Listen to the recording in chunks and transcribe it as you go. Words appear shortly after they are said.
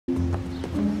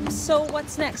So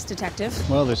what's next, Detective?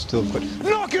 Well, there's still quite...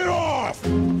 Knock it off!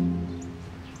 I'd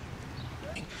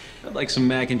like some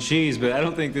mac and cheese, but I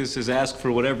don't think this is ask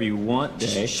for whatever you want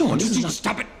day. Shawn,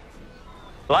 stop it!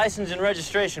 License and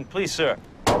registration, please, sir.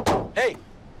 Hey,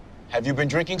 have you been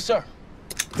drinking, sir?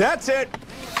 That's it!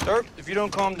 Sir, if you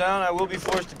don't calm down, I will be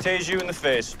forced to tase you in the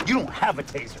face. You don't have a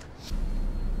taser.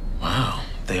 Wow,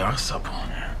 they are supple.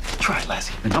 Try it,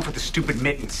 Lassie. Enough with the stupid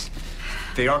mittens.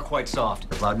 They are quite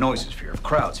soft. Loud noises, fear of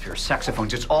crowds, fear of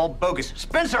saxophones. It's all bogus.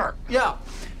 Spencer! Yeah.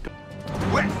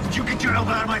 When did you get your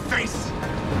elbow out of my face?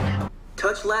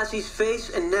 Touch Lassie's face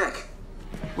and neck.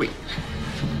 Wait.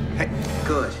 Hey,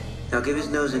 Good. Now give his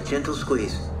nose a gentle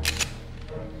squeeze.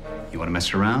 you want to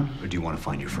mess around, or do you want to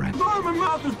find your friend? Oh, my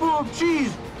mouth is full of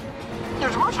cheese.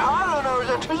 It's much harder than I was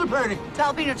anticipating.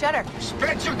 Jalapeno cheddar.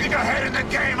 Spencer, get your head in the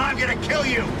game. I'm gonna kill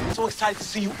you. So excited to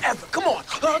see you ever. Come on,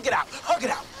 hug it out, hug it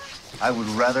out. I would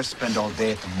rather spend all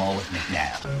day at the mall with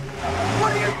McNabb.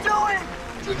 What are you doing?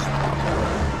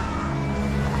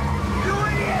 You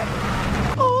idiot!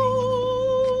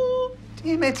 Oh,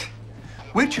 damn it.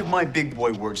 Which of my big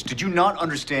boy words did you not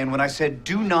understand when I said,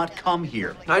 do not come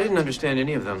here? I didn't understand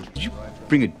any of them. Did you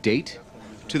bring a date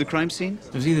to the crime scene?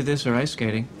 It was either this or ice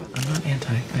skating. I'm not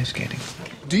anti-ice skating.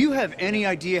 Do you have any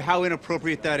idea how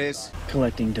inappropriate that is?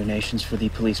 Collecting donations for the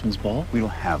policeman's ball? We don't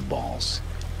have balls.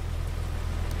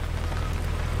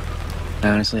 I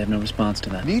honestly have no response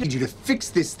to that. I need you to fix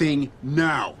this thing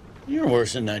now. You're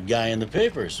worse than that guy in the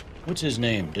papers. What's his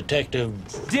name? Detective...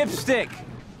 Dipstick!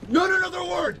 Not another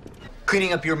word!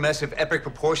 Cleaning up your mess of epic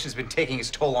proportions has been taking its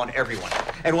toll on everyone.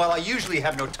 And while I usually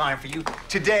have no time for you,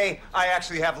 today I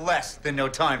actually have less than no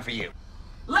time for you.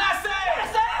 Lassie!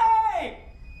 Lassie!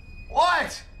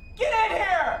 What? Get in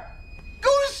here!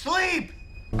 Go to sleep!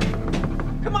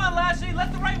 Come on, Lassie,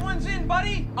 let the right ones in,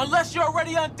 buddy! Unless you're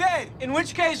already undead. In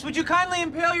which case, would you kindly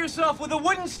impale yourself with a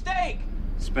wooden stake?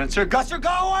 Spencer, Guster, go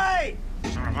away!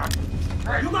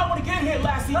 You might want to get in here,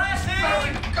 Lassie!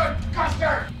 Lassie! Good,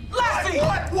 Guster! Lassie!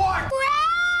 What?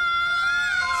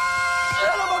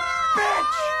 Son of a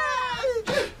bitch!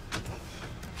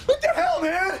 What the hell,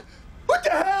 man? What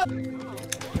the hell?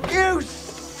 You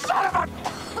son of a...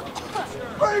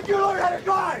 Where did you learn how to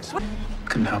drive?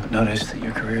 Couldn't help but notice that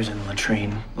your career's in the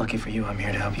latrine. Lucky for you, I'm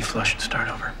here to help you flush and start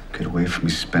over. Get away from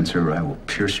me, Spencer, or I will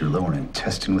pierce your lower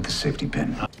intestine with a safety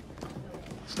pin.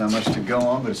 It's not much to go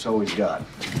on, but it's all we've got.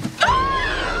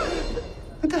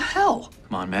 What the hell?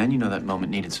 Come on, man, you know that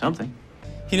moment needed something.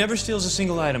 He never steals a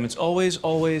single item. It's always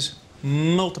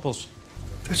multiples.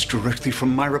 That's directly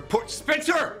from my report.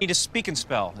 Spencer! Need a speak and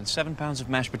spell and 7 pounds of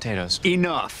mashed potatoes.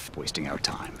 Enough. Wasting our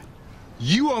time.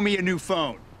 You owe me a new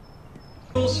phone.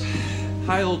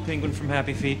 Hi, old penguin from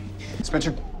Happy Feet.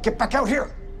 Spencer, get back out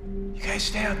here! You guys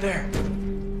stay out there.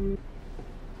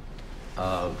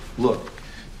 Look,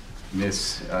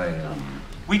 miss,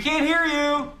 We can't hear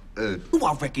you! Ooh,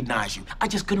 I recognize you. I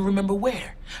just couldn't remember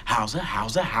where. How's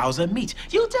meat?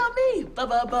 You tell me.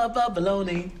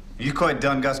 Baloney. you quite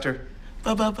done, Guster?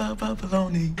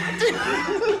 Baloney.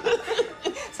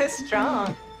 So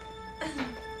strong.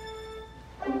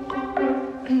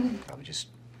 Probably just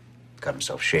got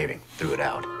himself shaving, threw it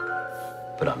out.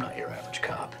 But I'm not your average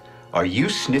cop. Are you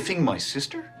sniffing my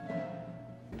sister?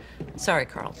 Sorry,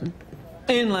 Carlton.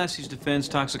 In Lassie's defense,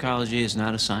 toxicology is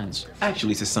not a science.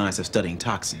 Actually, it's a science of studying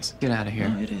toxins. Get out of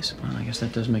here. It is. Well, I guess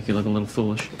that does make you look a little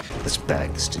foolish. Let's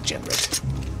bag this degenerate.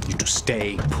 You two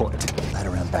stay put. Light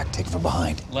around back, take from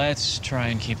behind. Let's try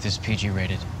and keep this PG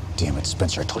rated. Damn it,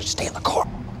 Spencer, I told you to stay in the car.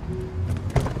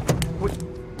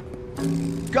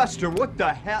 Guster, what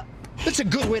the hell? That's a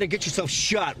good way to get yourself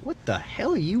shot. What the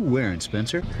hell are you wearing,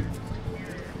 Spencer?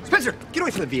 Spencer, get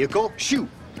away from the vehicle. Shoot.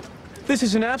 This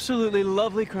is an absolutely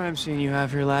lovely crime scene you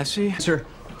have here, Lassie. Sir,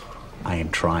 I am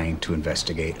trying to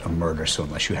investigate a murder, so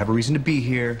unless you have a reason to be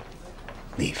here,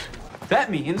 leave.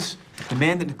 That means the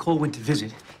man that Nicole went to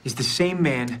visit is the same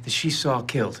man that she saw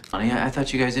killed. Honey, I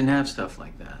thought you guys didn't have stuff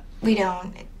like that. We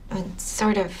don't. It's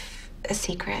sort of a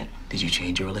secret. Did you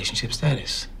change your relationship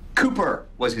status? Cooper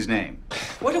was his name.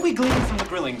 What did we glean from the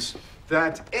grillings?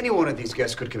 That any one of these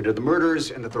guys could have committed the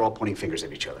murders and that they're all pointing fingers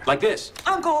at each other. Like this.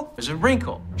 Uncle! There's a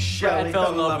wrinkle. Shelley Brad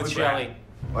fell in love with Shelley.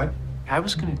 What? I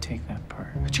was gonna take that part.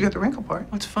 But you got the wrinkle part.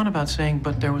 What's fun about saying,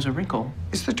 but there was a wrinkle?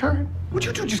 It's the turn. Would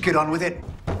you two just get on with it?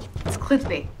 It's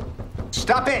Clithby.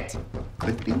 Stop it!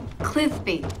 Cliffy.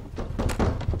 Clithby.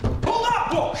 Hold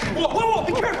up! Whoa!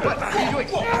 Be careful! What are you doing?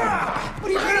 What are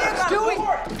you idiots doing?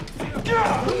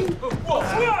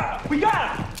 We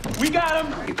got him! We got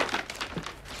him!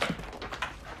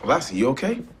 Lassie, you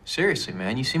okay? Seriously,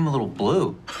 man, you seem a little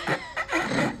blue.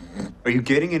 Are you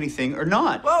getting anything or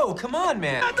not? Whoa, come on,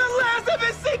 man. The last of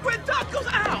his secret tacos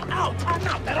out!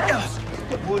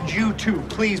 would you two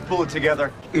please pull it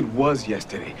together? It was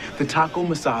yesterday. The taco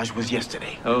massage was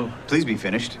yesterday. Oh, please be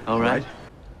finished. All right.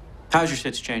 How's your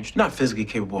sits changed? Not physically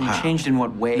capable. You How? changed in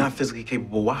what way? Not physically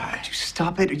capable. Why? Would you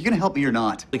stop it? Are you gonna help me or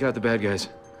not? Take out the bad guys.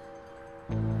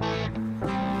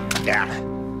 Yeah.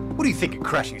 What do you think of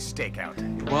crashing a stakeout?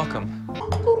 You're welcome.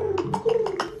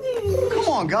 Come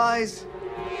on, guys.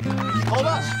 Hold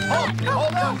up! Hold up! Go!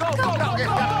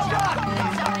 Stop!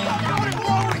 What is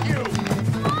wrong with you?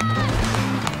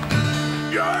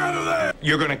 You're out of there!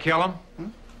 You're gonna kill him?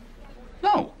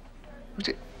 No.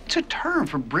 It's a term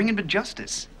for bring him to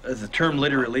justice. The term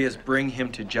literally is bring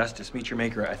him to justice. Meet your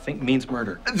maker, I think, means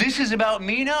murder. This is about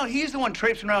me now? He's the one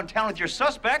traipsing around town with your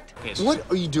suspect. What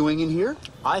are you doing in here?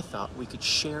 I thought we could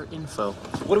share info.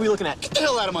 What are we looking at? Get the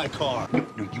hell out of my car. No,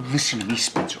 you listen to me,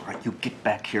 Spencer, all right? You get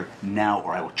back here now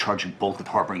or I will charge you both with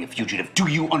harboring a fugitive. Do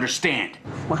you understand?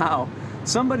 Wow.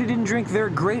 Somebody didn't drink their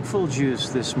grateful juice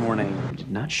this morning. We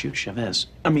did not shoot Chavez.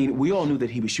 I mean, we all knew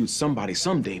that he would shoot somebody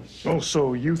someday. Oh,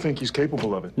 so you think he's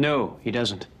capable of it? No, he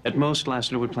doesn't. At most,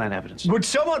 Lassiter would plant evidence. Would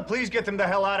someone please get them the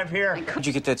hell out of here? How'd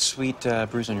you get that sweet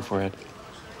bruise on your forehead?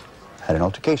 Had an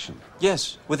altercation.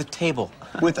 Yes, with a table.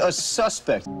 With a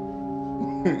suspect.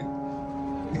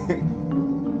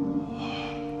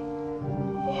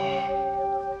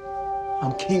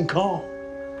 I'm King Kong.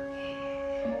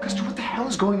 Guster, what the hell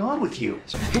is going on with you?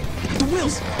 The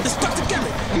wheels! They're stuck together!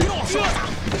 Get off!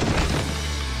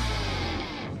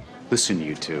 Listen,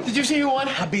 you two. Did you see who won?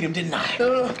 I beat him, didn't I?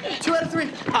 2 out of 3.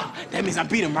 Ah, that means I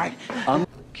beat him, right?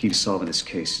 Key to solving this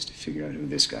case is to figure out who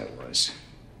this guy was.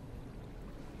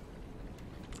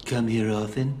 Come here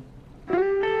often?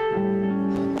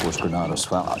 Was Granados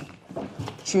found?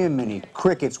 Jiminy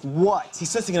crickets, what? He's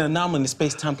sensing an anomaly in the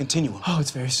space-time continuum. Oh,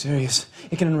 it's very serious.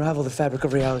 It can unravel the fabric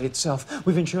of reality itself.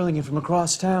 We've been trailing it from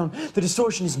across town. The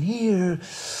distortion is near.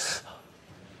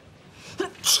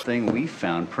 Thing we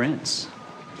found prints.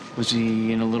 Was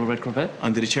he in a little red Corvette?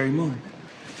 Under the cherry moon.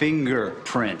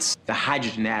 Fingerprints. The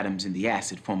hydrogen atoms in the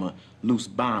acid form a loose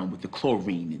bond with the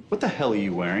chlorine. What the hell are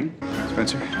you wearing?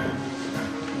 Spencer?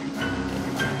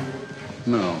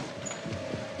 No.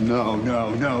 No.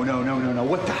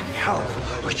 What the hell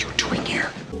are you doing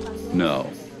here? No.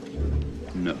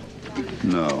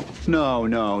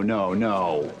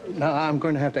 I'm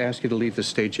going to have to ask you to leave the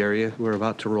stage area. We're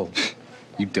about to roll.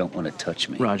 You don't want to touch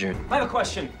me. Roger. I have a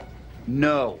question.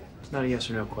 No. It's not a yes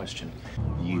or no question.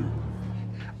 You.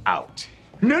 Out.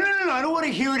 No. I don't want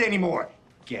to hear it anymore.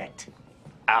 Get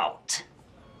out.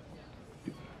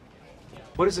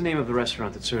 What is the name of the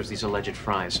restaurant that serves these alleged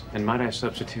fries? And might I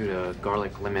substitute a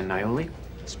garlic lemon aioli?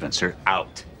 Spencer,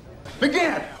 out.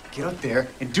 McNabb, get up there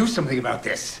and do something about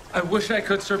this. I wish I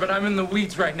could, sir, but I'm in the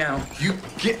weeds right now. You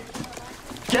get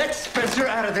Spencer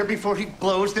out of there before he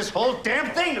blows this whole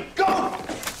damn thing. Go!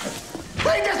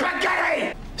 Leave this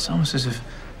spaghetti! It's almost as if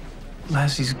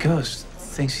Lassie's ghost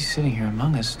thinks he's sitting here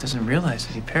among us, doesn't realize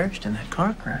that he perished in that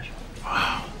car crash.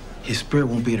 Wow. His spirit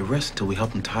won't be at rest until we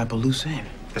help him tie up a loose end.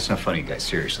 That's not funny, guys.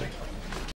 Seriously.